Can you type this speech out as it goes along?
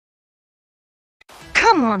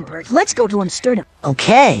Come on, Bert, let's go to Amsterdam.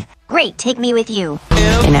 Okay. Great, take me with you.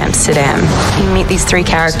 In Amsterdam, you meet these three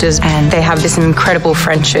characters and they have this incredible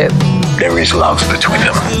friendship. There is love between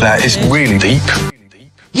them. That is really deep.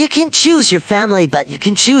 You can choose your family, but you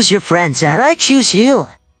can choose your friends, and I choose you.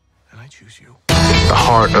 The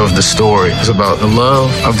heart of the story is about the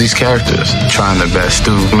love of these characters, trying their best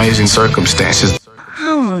through amazing circumstances.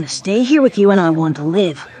 I want to stay here with you and I want to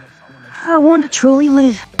live. I want to truly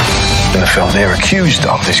live. In the film, they're accused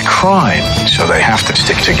of this crime, so they have to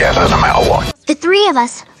stick together no matter what. The three of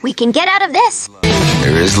us, we can get out of this.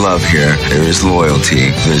 There is love here. There is loyalty.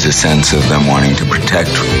 There's a sense of them wanting to protect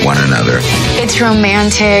one another. It's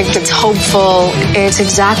romantic. It's hopeful. It's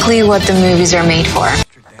exactly what the movies are made for.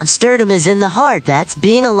 Amsterdam is in the heart. That's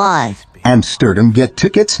being alive. Amsterdam. Get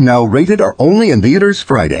tickets now. Rated R only in theaters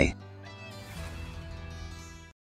Friday.